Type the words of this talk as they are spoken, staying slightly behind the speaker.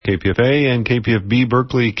KPFA and KPFB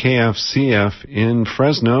Berkeley KFCF in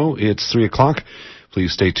Fresno. It's 3 o'clock.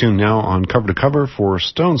 Please stay tuned now on Cover to Cover for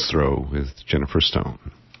Stone's Throw with Jennifer Stone.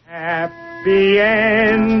 Happy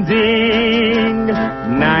ending,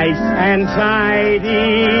 nice and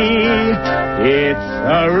tidy. It's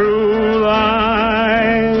a rule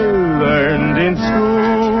I learned in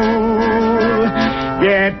school.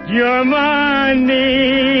 Get your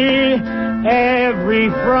money every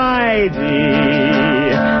Friday.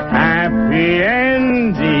 Happy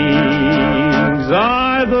endings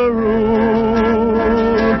are the rule.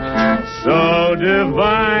 So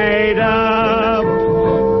divide up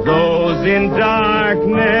those in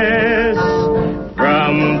darkness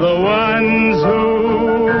from the ones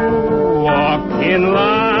who walk in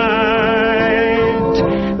light.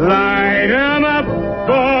 Light 'em up,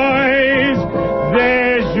 boys,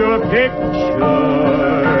 there's your picture.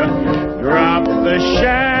 Drop the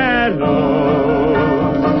shadows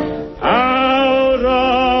out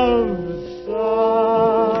of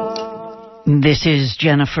sight. This is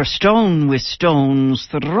Jennifer Stone with Stone's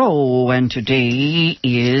Throw, and today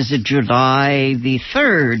is July the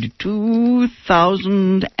 3rd,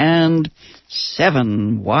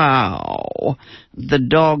 2007. Wow. The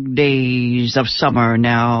dog days of summer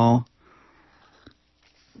now.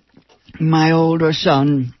 My older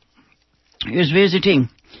son is visiting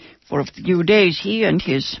for a few days. He and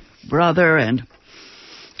his brother and,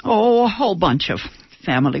 a whole bunch of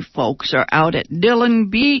family folks are out at Dillon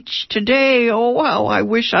Beach today. Oh, how I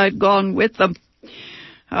wish I'd gone with them.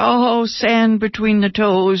 Oh, sand between the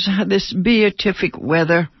toes, this beatific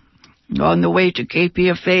weather. On the way to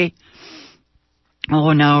KPFA,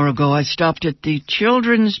 an hour ago, I stopped at the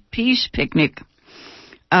Children's Peace Picnic.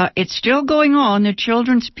 It's still going on. The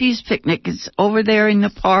Children's Peace Picnic is over there in the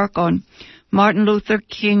park on Martin Luther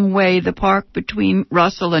King Way, the park between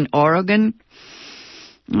Russell and Oregon.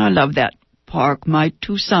 I love that park. My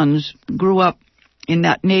two sons grew up in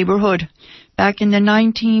that neighborhood back in the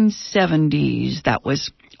 1970s. That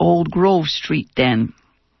was Old Grove Street then.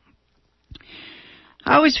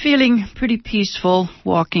 I was feeling pretty peaceful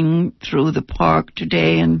walking through the park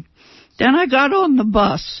today, and then I got on the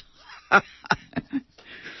bus.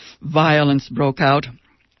 Violence broke out.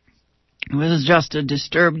 It was just a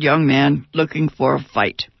disturbed young man looking for a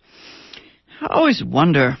fight. I always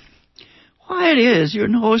wonder why it is,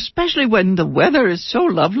 especially when the weather is so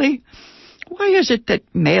lovely. Why is it that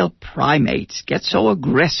male primates get so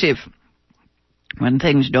aggressive when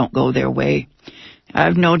things don't go their way?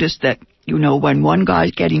 I've noticed that, when one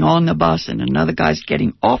guy's getting on the bus and another guy's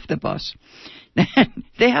getting off the bus,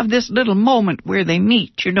 they have this little moment where they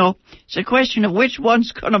meet, It's a question of which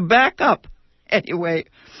one's going to back up. Anyway,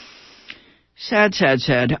 sad.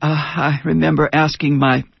 I remember asking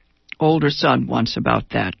my older son once about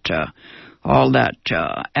that, all that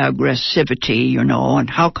aggressivity, and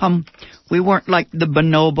how come we weren't like the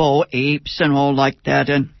bonobo apes and all like that.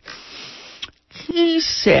 And he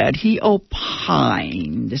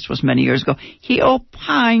opined, this was many years ago, he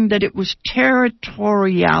opined that it was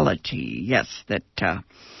territoriality. Yes, that the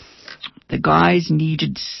guys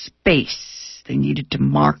needed space. They needed to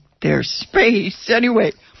mark their space.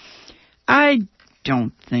 Anyway, I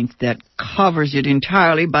don't think that covers it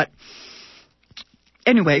entirely, but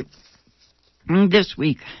anyway, this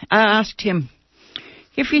week I asked him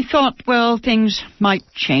if he thought, things might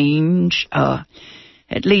change,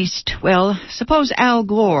 at least, suppose Al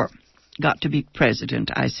Gore got to be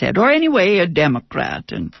president, I said, or anyway, a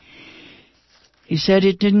Democrat. And he said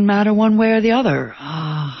it didn't matter one way or the other.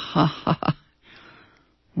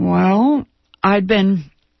 Well, I'd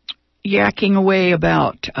been yakking away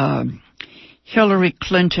about Hillary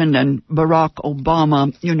Clinton and Barack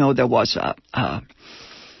Obama. There was a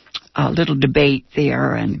little debate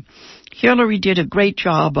there, and Hillary did a great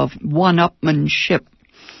job of one-upmanship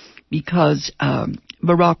because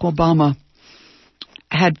Barack Obama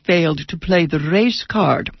had failed to play the race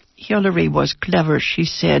card. Hillary was clever. She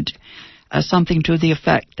said something to the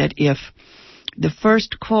effect that if the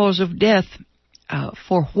first cause of death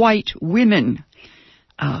for white women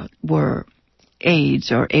were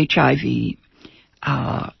AIDS or HIV,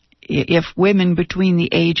 if women between the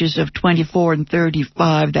ages of 24 and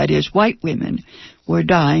 35, that is, white women, were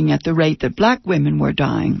dying at the rate that black women were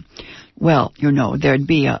dying, there'd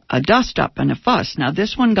be a dust-up and a fuss. Now,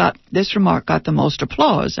 this remark got the most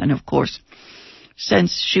applause, and of course,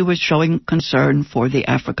 since she was showing concern for the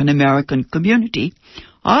African-American community,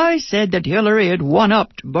 I said that Hillary had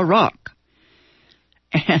one-upped Barack.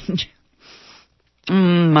 And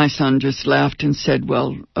my son just laughed and said,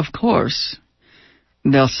 well, of course,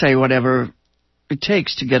 they'll say whatever it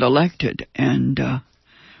takes to get elected. And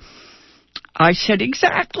I said,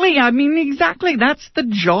 exactly. I mean, exactly. That's the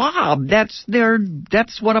job.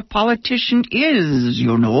 That's what a politician is,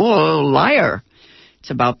 you know, a liar. It's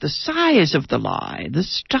about the size of the lie, the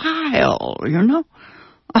style, you know.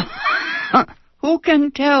 Who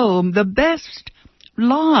can tell the best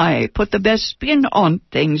lie, put the best spin on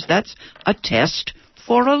things? That's a test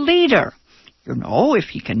for a leader. You know, if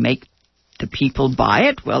he can make the people buy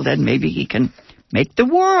it, well, then maybe he can make the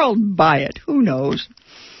world buy it. Who knows?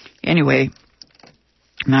 Anyway,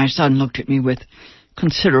 my son looked at me with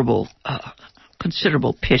considerable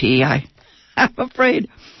pity. I'm afraid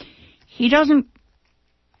he doesn't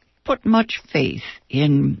put much faith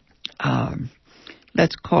in,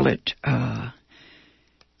 let's call it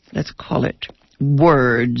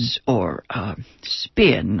words or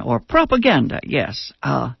spin or propaganda. Yes,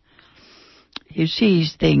 he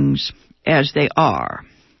sees things as they are.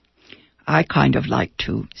 I kind of like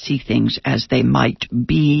to see things as they might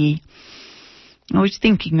be. I was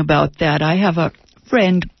thinking about that. I have a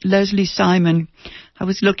friend, Leslie Simon. I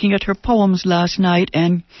was looking at her poems last night,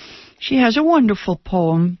 and she has a wonderful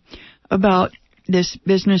poem about this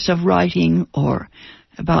business of writing, or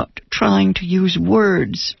about trying to use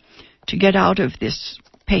words to get out of this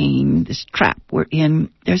pain, this trap we're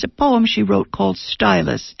in. There's a poem she wrote called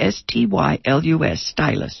Stylus, S-T-Y-L-U-S,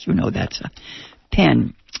 Stylus. You know, that's a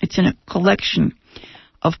pen. It's in a collection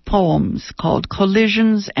of poems called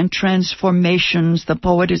Collisions and Transformations. The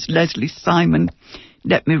poet is Leslie Simon.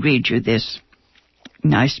 Let me read you this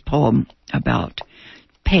nice poem about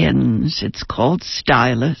pens. It's called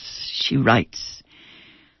Stylus. She writes,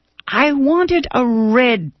 I wanted a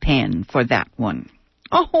red pen for that one.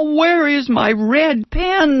 Oh, where is my red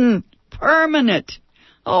pen? Permanent.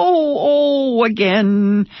 Oh,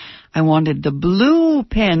 again. I wanted the blue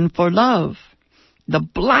pen for love, the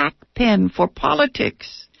black pen for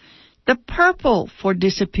politics, the purple for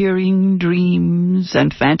disappearing dreams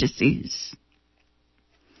and fantasies.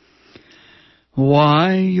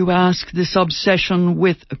 Why, you ask, this obsession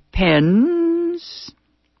with pens?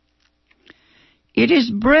 It is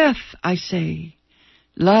breath, I say,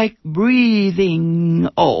 like breathing.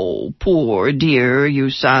 Oh, poor dear, you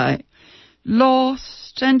sigh,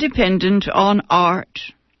 lost and dependent on art,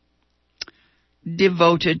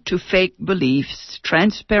 devoted to fake beliefs,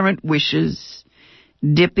 transparent wishes,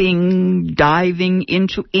 dipping, diving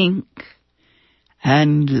into ink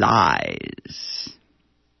and lies.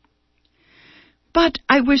 But,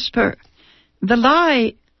 I whisper, the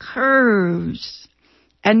lie curves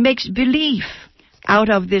and makes belief out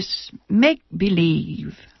of this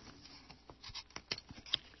make-believe.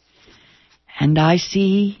 And I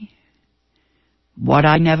see what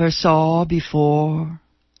I never saw before,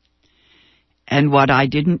 and what I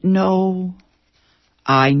didn't know,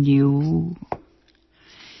 I knew.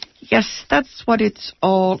 Yes, that's what it's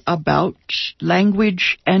all about,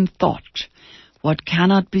 language and thought. What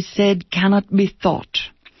cannot be said cannot be thought.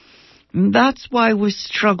 That's why we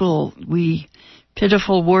struggle, we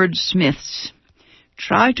pitiful wordsmiths.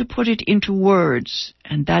 Try to put it into words,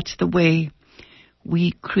 and that's the way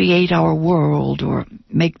we create our world, or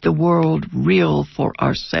make the world real for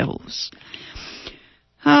ourselves.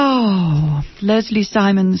 Oh, Leslie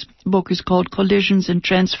Simon's book is called Collisions and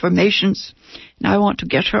Transformations, and I want to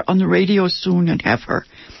get her on the radio soon and have her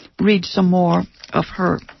read some more of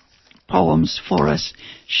her poems for us.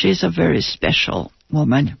 She's a very special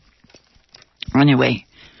woman. Anyway,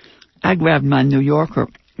 I grabbed my New Yorker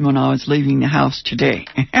when I was leaving the house today.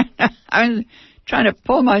 I was trying to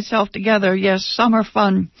pull myself together. Yes, summer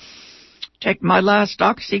fun. Take my last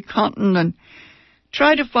OxyContin and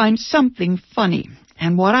try to find something funny.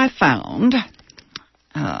 And what I found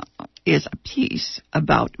is a piece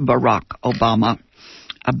about Barack Obama,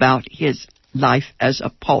 about his life as a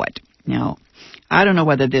poet. Now, I don't know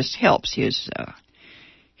whether this helps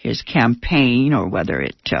his campaign, or whether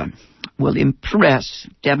it will impress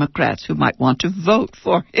Democrats who might want to vote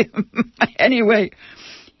for him. Anyway,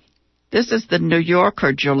 this is the New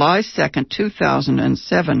Yorker, July 2nd,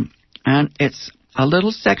 2007, and it's a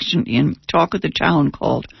little section in Talk of the Town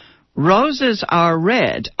called Roses Are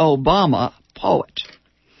Red, Obama Poet.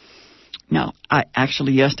 Now, I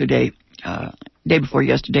actually day before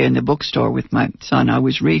yesterday in the bookstore with my son, I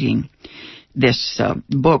was reading this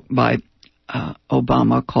book by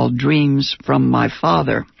Obama called Dreams from My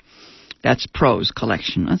Father. That's prose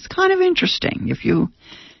collection. It's kind of interesting. If you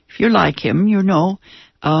like him, you know,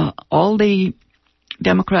 all the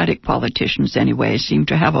Democratic politicians anyway seem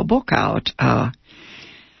to have a book out.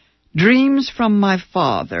 Dreams from My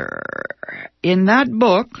Father. In that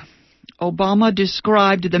book, Obama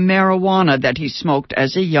described the marijuana that he smoked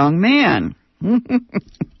as a young man.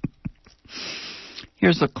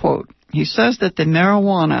 Here's a quote He says that the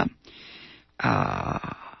marijuana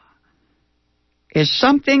is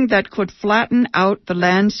something that could flatten out the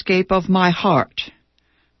landscape of my heart,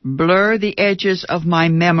 blur the edges of my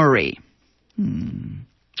memory.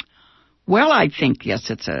 Well, I think, yes,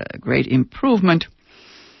 it's a great improvement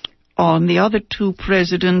on the other two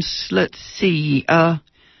presidents. Let's see.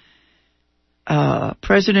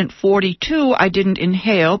 President 42, I didn't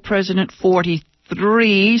inhale. President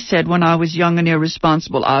 43 said, when I was young and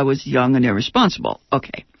irresponsible, I was young and irresponsible.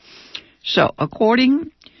 Okay. So,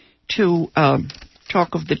 according to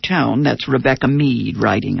Talk of the Town, that's Rebecca Mead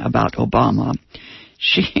writing about Obama,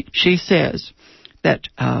 she says that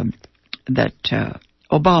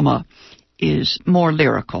Obama is more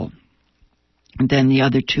lyrical than the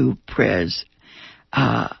other two prez.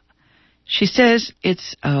 She says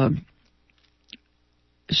it's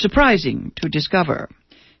surprising to discover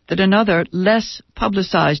that another less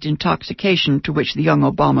publicized intoxication to which the young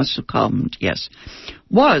Obama succumbed,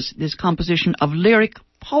 was this composition of lyric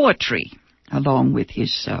poetry, along with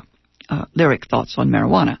his lyric thoughts on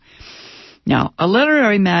marijuana. Now, a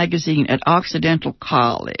literary magazine at Occidental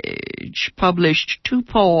College published 2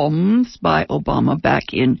 poems by Obama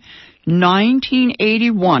back in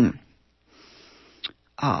 1981.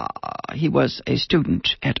 He was a student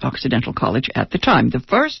at Occidental College at the time. The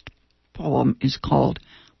first poem is called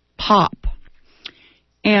Pop,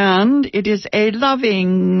 and it is a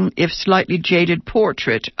loving, if slightly jaded,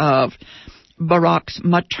 portrait of Barack's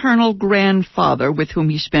maternal grandfather, with whom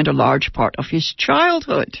he spent a large part of his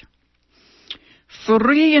childhood.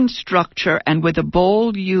 Free in structure and with a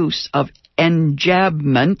bold use of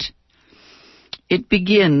enjambment, it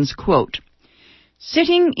begins, quote,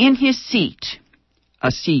 sitting in his seat,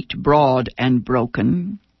 a seat broad and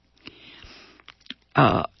broken.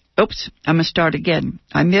 I'm going to start again.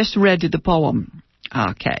 I misread the poem.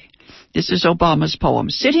 Okay. This is Obama's poem.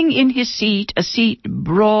 Sitting in his seat, a seat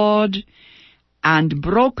broad and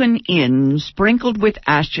broken in, sprinkled with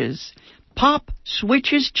ashes, Pop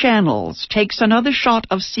switches channels, takes another shot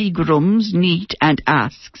of Seagram's neat, and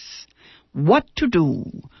asks, what to do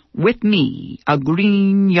with me, a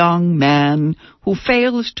green young man who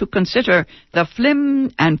fails to consider the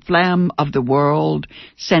flim and flam of the world,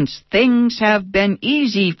 since things have been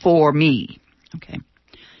easy for me. Okay.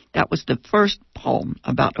 That was the first poem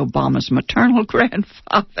about Obama's maternal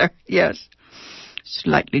grandfather. Yes.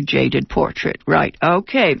 Slightly jaded portrait. Right.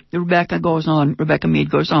 Okay. Rebecca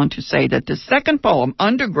Mead goes on to say that the second poem,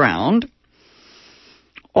 Underground,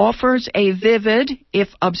 offers a vivid, if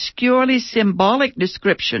obscurely symbolic,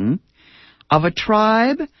 description of a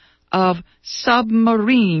tribe of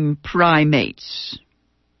submarine primates.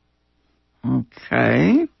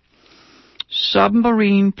 Okay.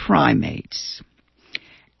 Submarine primates.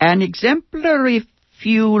 An exemplary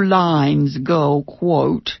few lines go,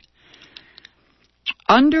 quote,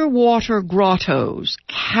 underwater grottos,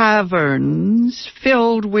 caverns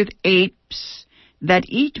filled with apes that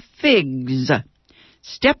eat figs.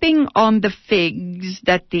 Stepping on the figs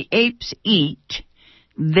that the apes eat,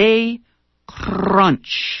 they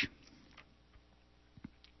crunch.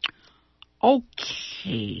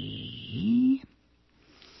 Okay.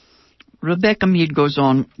 Rebecca Mead goes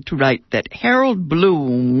on to write that Harold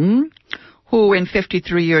Bloom, who in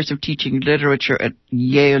 53 years of teaching literature at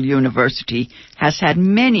Yale University has had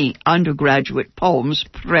many undergraduate poems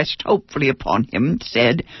pressed hopefully upon him,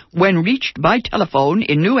 said, when reached by telephone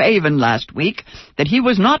in New Haven last week, that he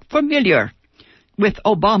was not familiar with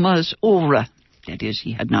Obama's oeuvre. That is,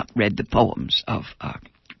 he had not read the poems of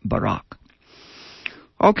Barack.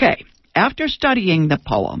 Okay. After studying the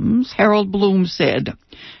poems, Harold Bloom said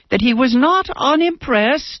that he was not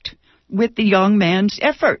unimpressed with the young man's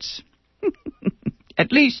efforts.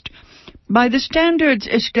 At least by the standards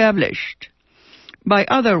established by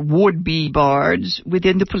other would-be bards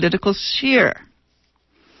within the political sphere.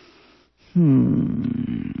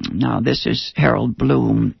 Now, this is Harold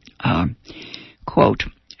Bloom. Quote,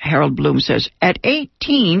 Harold Bloom says, at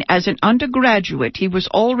 18, as an undergraduate, he was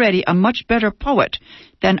already a much better poet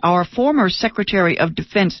than our former Secretary of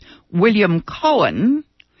Defense, William Cohen,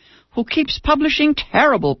 who keeps publishing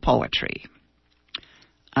terrible poetry.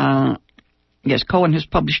 Yes, Cohen has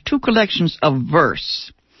published 2 collections of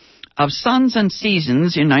verse, of Suns and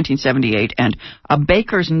Seasons in 1978 and A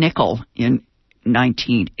Baker's Nickel in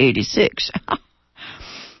 1986.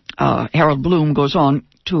 Harold Bloom goes on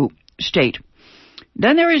to state,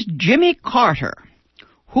 then there is Jimmy Carter,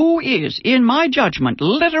 who is, in my judgment,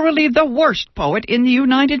 literally the worst poet in the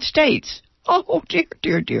United States. Oh, dear,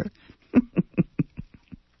 dear, dear.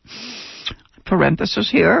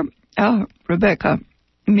 Parenthesis here, Rebecca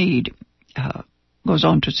Mead goes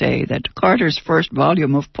on to say that Carter's first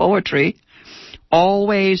volume of poetry,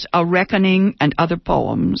 Always a Reckoning and Other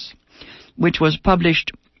Poems, which was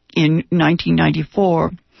published in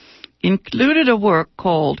 1994, included a work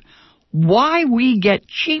called Why We Get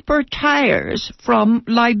Cheaper Tires from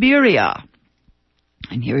Liberia.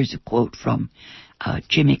 And here's a quote from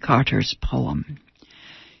Jimmy Carter's poem.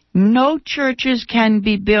 No churches can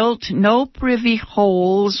be built, no privy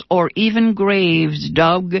holes or even graves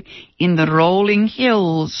dug in the rolling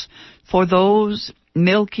hills for those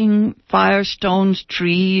milking Firestone's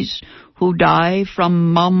trees who die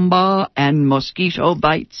from mamba and mosquito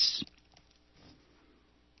bites.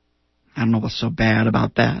 I don't know what's so bad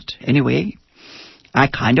about that. Anyway, I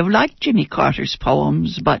kind of like Jimmy Carter's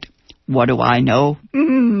poems, but what do I know?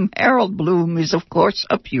 Harold Bloom is, of course,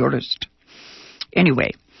 a purist.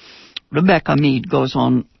 Anyway, Rebecca Mead goes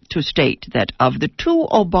on to state that of the two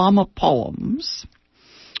Obama poems,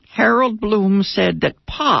 Harold Bloom said that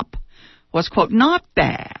Pop was, quote, not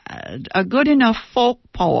bad, a good enough folk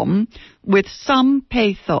poem with some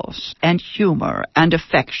pathos and humor and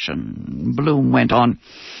affection. Bloom went on,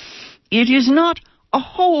 it is not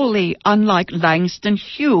wholly unlike Langston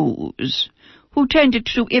Hughes, who tended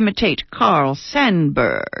to imitate Carl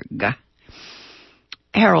Sandburg.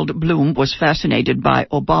 Harold Bloom was fascinated by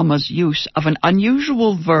Obama's use of an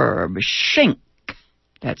unusual verb, shink.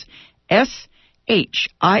 That's S-H-I-N-K.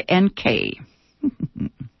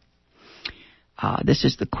 This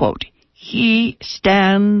is the quote. He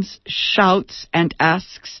stands, shouts, and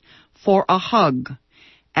asks for a hug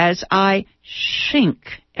as I shink,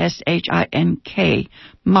 S-H-I-N-K,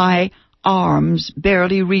 my arms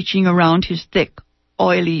barely reaching around his thick,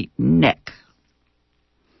 oily neck.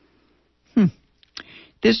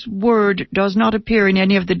 This word does not appear in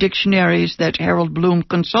any of the dictionaries that Harold Bloom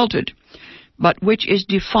consulted, but which is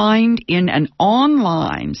defined in an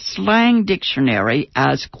online slang dictionary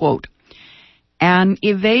as, quote, an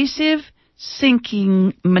evasive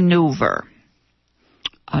sinking maneuver,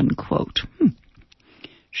 unquote.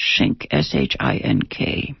 Shink,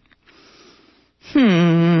 S-H-I-N-K.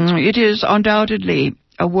 It is undoubtedly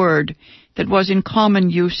a word that was in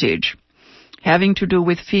common usage, having to do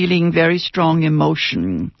with feeling very strong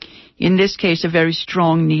emotion. In this case, a very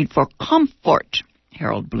strong need for comfort,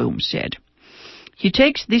 Harold Bloom said. He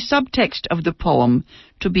takes the subtext of the poem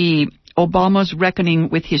to be Obama's reckoning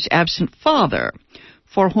with his absent father,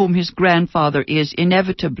 for whom his grandfather is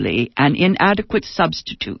inevitably an inadequate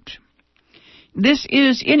substitute. This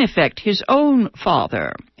is, in effect, his own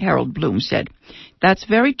father, Harold Bloom said. That's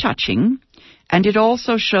very touching, and it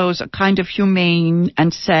also shows a kind of humane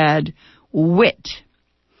and sad wit.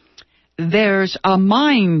 There's a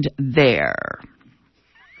mind there.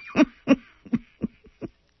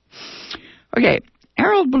 Okay,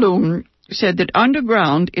 Harold Bloom said that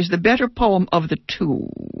Underground is the better poem of the two.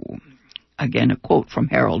 Again, a quote from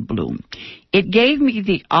Harold Bloom. It gave me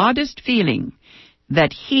the oddest feeling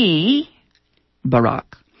that he,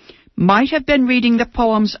 Barack, might have been reading the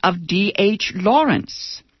poems of D.H.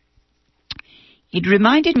 Lawrence. It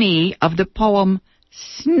reminded me of the poem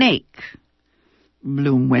Snake,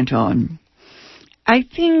 Bloom went on. I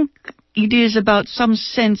think it is about some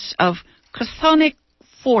sense of chthonic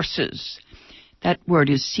forces. That word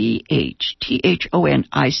is C-H-T-H-O-N-I-C.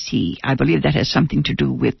 I believe that has something to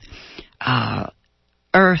do with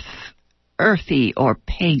earthy or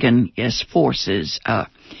pagan, yes, forces.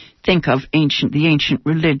 Think of the ancient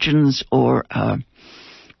religions or,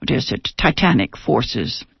 Titanic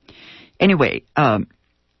forces. Anyway,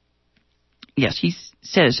 yes, he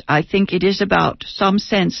says, I think it is about some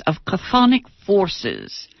sense of chthonic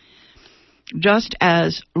forces, just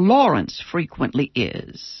as Lawrence frequently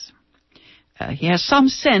is. He has some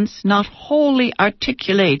sense, not wholly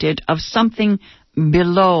articulated, of something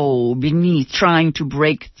below, beneath, trying to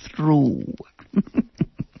break through.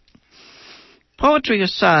 Poetry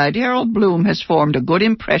aside, Harold Bloom has formed a good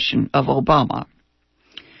impression of Obama.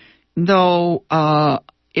 Though,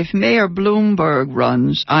 if Mayor Bloomberg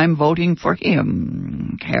runs, I'm voting for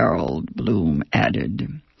him, Harold Bloom added.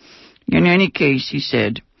 In any case, he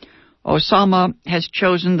said, Osama has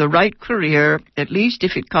chosen the right career, at least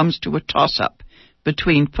if it comes to a toss-up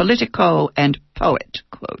between politico and poet,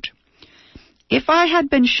 quote. If I had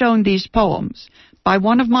been shown these poems by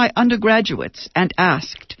one of my undergraduates and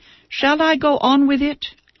asked, shall I go on with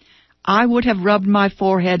it? I would have rubbed my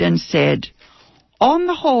forehead and said, on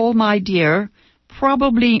the whole, my dear,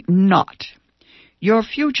 probably not. Your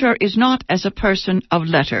future is not as a person of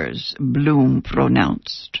letters, Bloom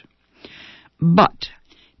pronounced. But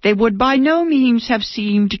they would by no means have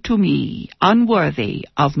seemed to me unworthy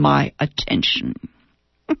of my attention.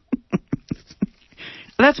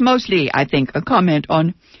 That's mostly, I think, a comment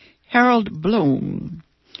on Harold Bloom,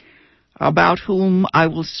 about whom I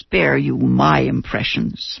will spare you my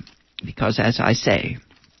impressions, because, as I say,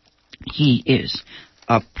 he is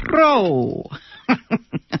a pro,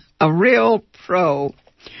 a real pro.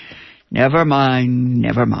 Never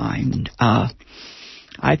mind.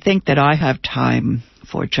 I think that I have time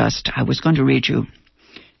for I was going to read you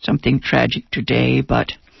something tragic today,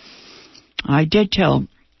 but I did tell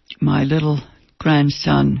my little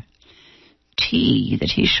grandson, T, that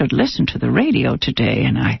he should listen to the radio today,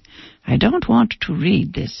 and I don't want to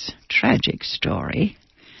read this tragic story.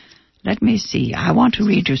 Let me see. I want to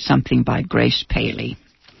read you something by Grace Paley.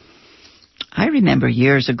 I remember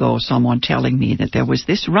years ago someone telling me that there was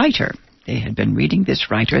this writer. They had been reading this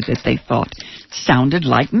writer that they thought sounded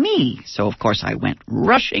like me. So, of course, I went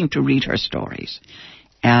rushing to read her stories.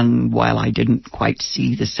 And while I didn't quite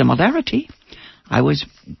see the similarity, I was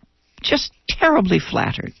just terribly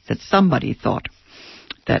flattered that somebody thought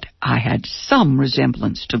that I had some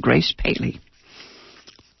resemblance to Grace Paley.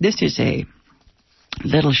 This is a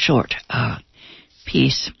little short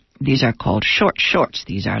piece. These are called short shorts.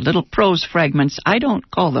 These are little prose fragments. I don't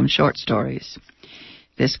call them short stories.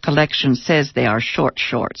 This collection says they are short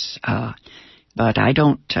shorts, but I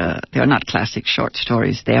don't. They're not classic short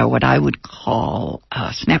stories. They are what I would call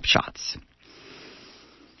snapshots.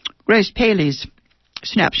 Grace Paley's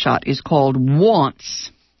snapshot is called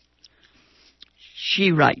Wants.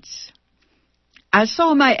 She writes, I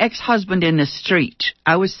saw my ex-husband in the street.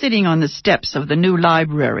 I was sitting on the steps of the new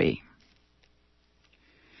library.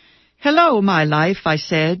 Hello, my life, I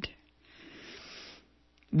said.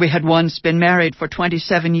 We had once been married for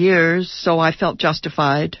 27 years, so I felt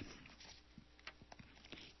justified.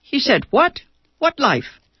 He said, What? What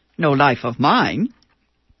life? No life of mine.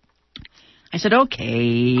 I said,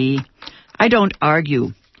 okay. I don't argue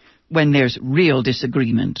when there's real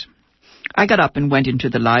disagreement. I got up and went into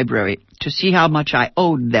the library to see how much I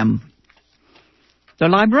owed them. The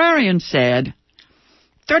librarian said,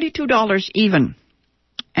 $32 even,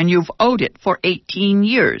 and you've owed it for 18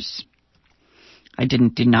 years. I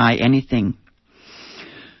didn't deny anything.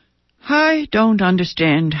 I don't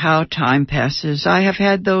understand how time passes. I have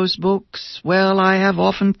had those books. Well, I have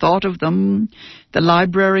often thought of them. The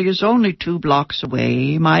library is only 2 blocks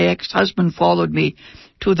away. My ex-husband followed me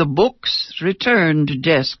to the books returned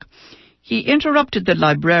desk. He interrupted the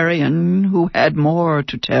librarian, who had more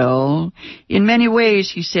to tell. In many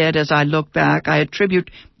ways, he said, as I look back, I attribute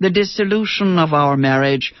the dissolution of our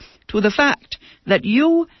marriage to the fact that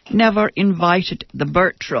you never invited the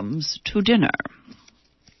Bertrams to dinner.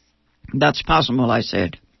 That's possible, I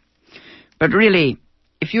said. But really,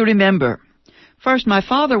 if you remember, first my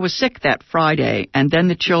father was sick that Friday, and then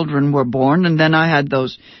the children were born, and then I had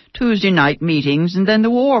those Tuesday night meetings, and then the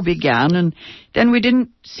war began, and then we didn't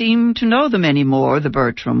seem to know them anymore, the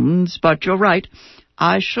Bertrams. But you're right,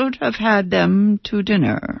 I should have had them to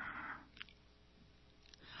dinner.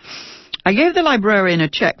 I gave the librarian a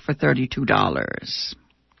check for $32.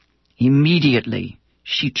 Immediately,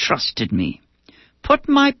 she trusted me. Put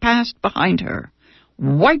my past behind her,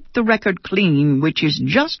 wiped the record clean, which is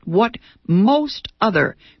just what most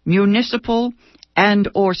other municipal and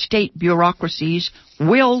or state bureaucracies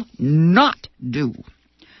will not do.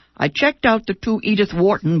 I checked out the 2 Edith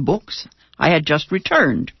Wharton books I had just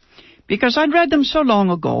returned, because I'd read them so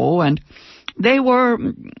long ago, and they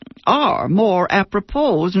are more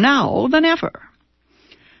apropos now than ever.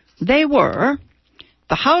 They were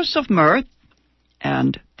The House of Mirth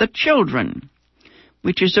and The Children,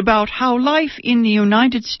 which is about how life in the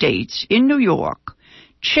United States, in New York,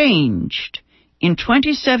 changed in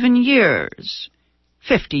 27 years,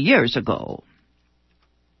 50 years ago.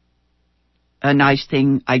 A nice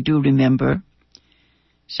thing I do remember,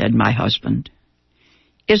 said my husband,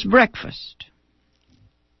 is breakfast.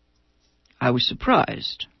 I was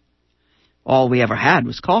surprised. All we ever had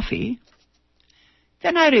was coffee.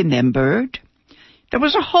 Then I remembered there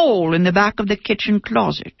was a hole in the back of the kitchen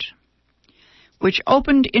closet, which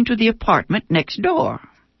opened into the apartment next door.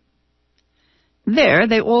 There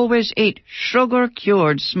they always ate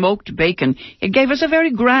sugar-cured smoked bacon. It gave us a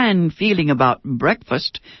very grand feeling about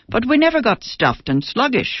breakfast, but we never got stuffed and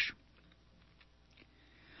sluggish.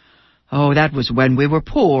 Oh, that was when we were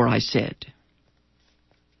poor, I said.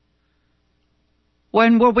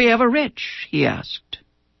 When were we ever rich? He asked.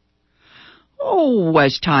 Oh,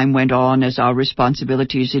 as time went on, as our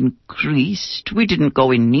responsibilities increased, we didn't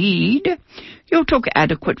go in need. You took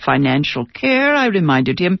adequate financial care, I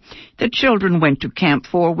reminded him. The children went to camp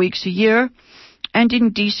 4 weeks a year, and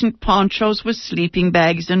in decent ponchos with sleeping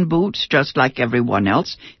bags and boots, just like everyone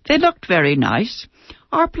else. They looked very nice.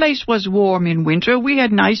 Our place was warm in winter. We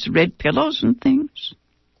had nice red pillows and things.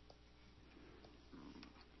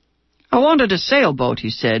 I wanted a sailboat, he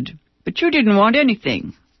said, but you didn't want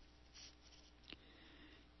anything.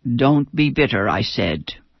 Don't be bitter, I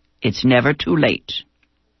said. It's never too late.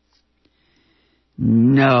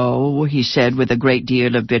 No, he said with a great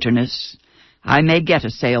deal of bitterness. I may get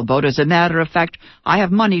a sailboat. As a matter of fact, I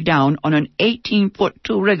have money down on an 18-foot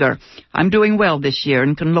two-rigger. I'm doing well this year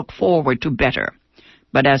and can look forward to better.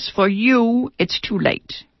 But as for you, it's too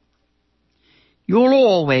late. You'll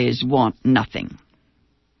always want nothing.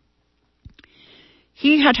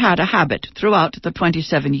 He had had a habit throughout the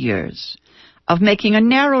 27 years of making a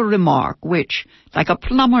narrow remark which, like a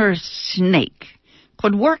plumber's snake,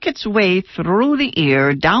 could work its way through the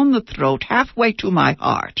ear, down the throat, halfway to my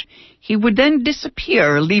heart. He would then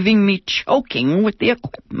disappear, leaving me choking with the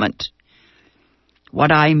equipment.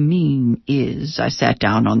 What I mean is, I sat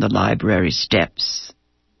down on the library steps,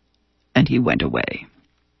 and he went away.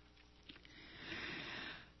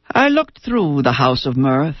 I looked through the House of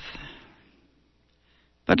Mirth,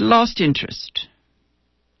 but lost interest.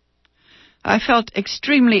 I felt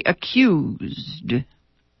extremely accused.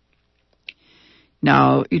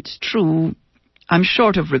 Now, it's true, I'm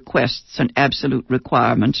short of requests and absolute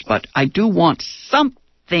requirements, but I do want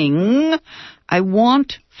something. I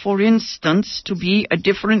want, for instance, to be a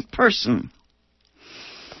different person.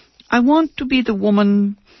 I want to be the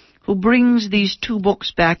woman who brings these 2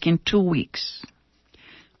 books back in 2 weeks.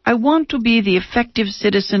 I want to be the effective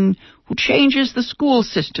citizen who changes the school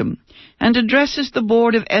system and addresses the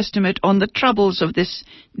Board of Estimate on the troubles of this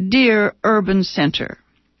dear urban center.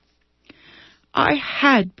 I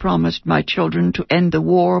had promised my children to end the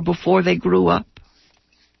war before they grew up.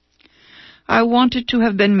 I wanted to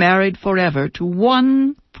have been married forever to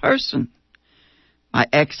one person. My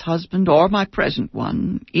ex-husband or my present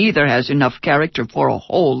one, either has enough character for a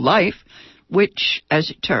whole life, which, as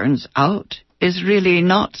it turns out, is really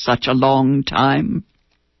not such a long time.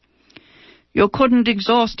 You couldn't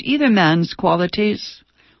exhaust either man's qualities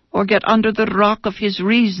or get under the rock of his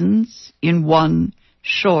reasons in one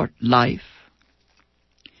short life.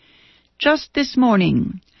 Just this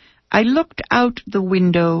morning, I looked out the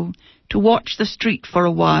window to watch the street for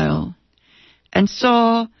a while and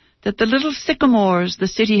saw that the little sycamores the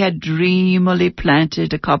city had dreamily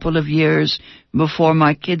planted a couple of years before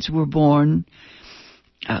my kids were born,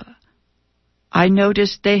 I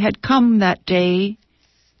noticed they had come that day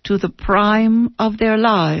to the prime of their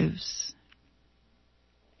lives.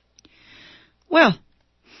 Well,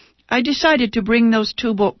 I decided to bring those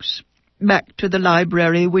 2 books back to the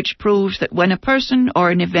library, which proves that when a person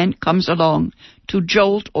or an event comes along to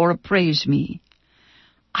jolt or appraise me,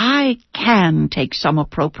 I can take some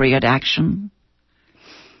appropriate action.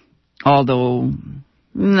 Although,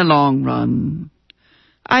 in the long run,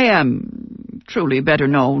 I am truly better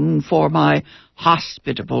known for my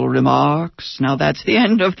hospitable remarks. Now that's the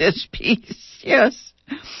end of this piece, yes.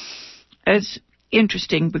 It's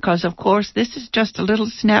interesting because, of course, this is just a little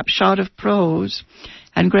snapshot of prose.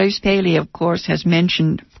 And Grace Paley, of course, has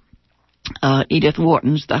mentioned Edith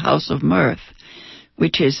Wharton's The House of Mirth,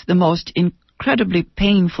 which is the most incredibly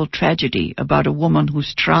painful tragedy about a woman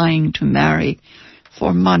who's trying to marry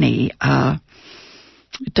for money.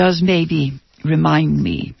 It does maybe remind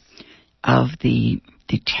me of the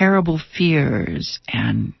terrible fears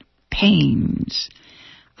and pains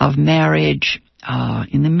of marriage.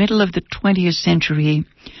 In the middle of the 20th century,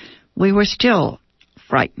 we were still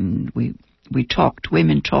frightened.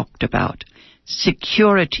 Women talked about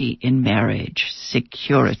security in marriage,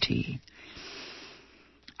 security.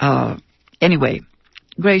 Anyway,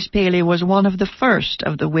 Grace Paley was one of the first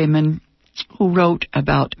of the women who wrote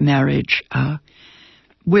about marriage,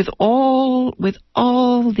 with all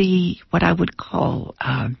the, what I would call,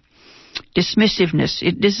 dismissiveness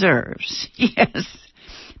it deserves. Yes,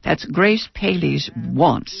 that's Grace Paley's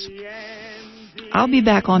wants. I'll be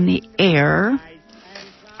back on the air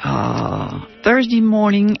Thursday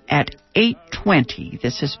morning at 8:20.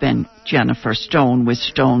 This has been Jennifer Stone with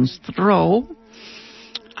Stone's Throw.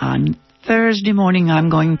 On Thursday morning, I'm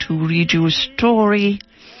going to read you a story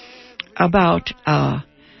about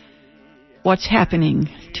what's happening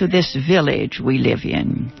to this village we live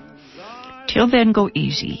in. Till then, go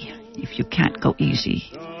easy. If you can't go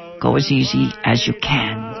easy, go as easy as you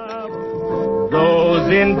can. Those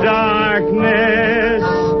in darkness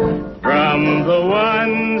from the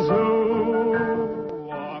ones who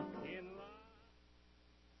walk in light.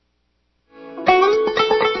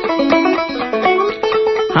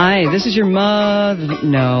 Hi, this is your mother.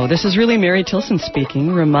 No, this is really Mary Tilson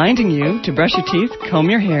speaking, reminding you to brush your teeth, comb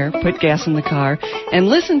your hair, put gas in the car, and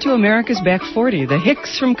listen to America's Back 40, the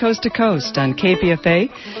Hicks from Coast to Coast on KPFA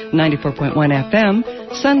 94.1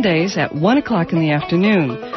 FM, Sundays at 1 o'clock in the afternoon.